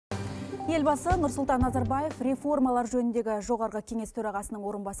Елбасы Нұрсұлтан Назарбаев Реформалар жөніндегі Жоғарғы кеңес төрағасының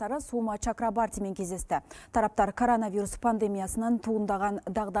орынбасары Сума Чакрабартимен кездесті. Тараптар коронавирус пандемиясынан туындаған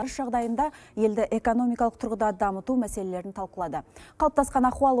дағдарыс жағдайында елді экономикалық тұрғыда дамыту мәселелерін талқылады. Қалыптасқан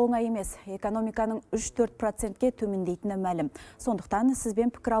ахуал оңай емес, экономиканың 3-4%-ке төмендейтіні мәлім. Сондықтан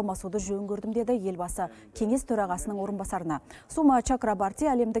Сізбен пікір алмасуды жөн көрдім, деді Елбасы кеңес төрағасының орынбасарына. Сума Чакрабарти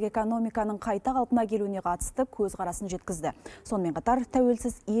әлемдік экономиканың қайта қалпына келуіне қатысты көзқарасын жеткізді. Сонымен қатар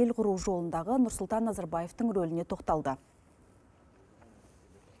тәуелсіз ел құру жолындағы Нұрсұлтан Назарбаевтың рөліне тоқталды.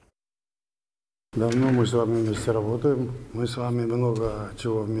 Давно мы с вами вместе работаем. Мы с вами много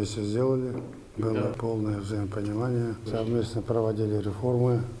чего вместе сделали. Было полное взаимопонимание. Совместно проводили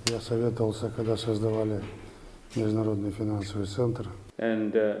реформы. Я советовался, когда создавали Международный финансовый центр.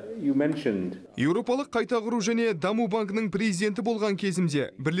 Еуропалық қайта құру және даму банкінің президенті болған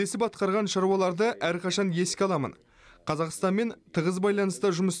кезімде бірлесіп атқарған шаруаларды әрқашан еске аламын. Қазақстанмен тығыз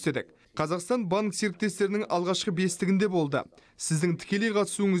байланыста жұмыс істедік. Қазақстан банк серіктестерінің алғашқы бестігінде болды. Сіздің тікелей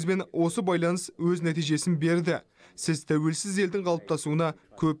қатысуыңызбен осы байланыс өз нәтижесін берді. Сіз тәуелсіз елдің қалыптасуына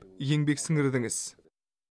көп еңбек сіңірдіңіз.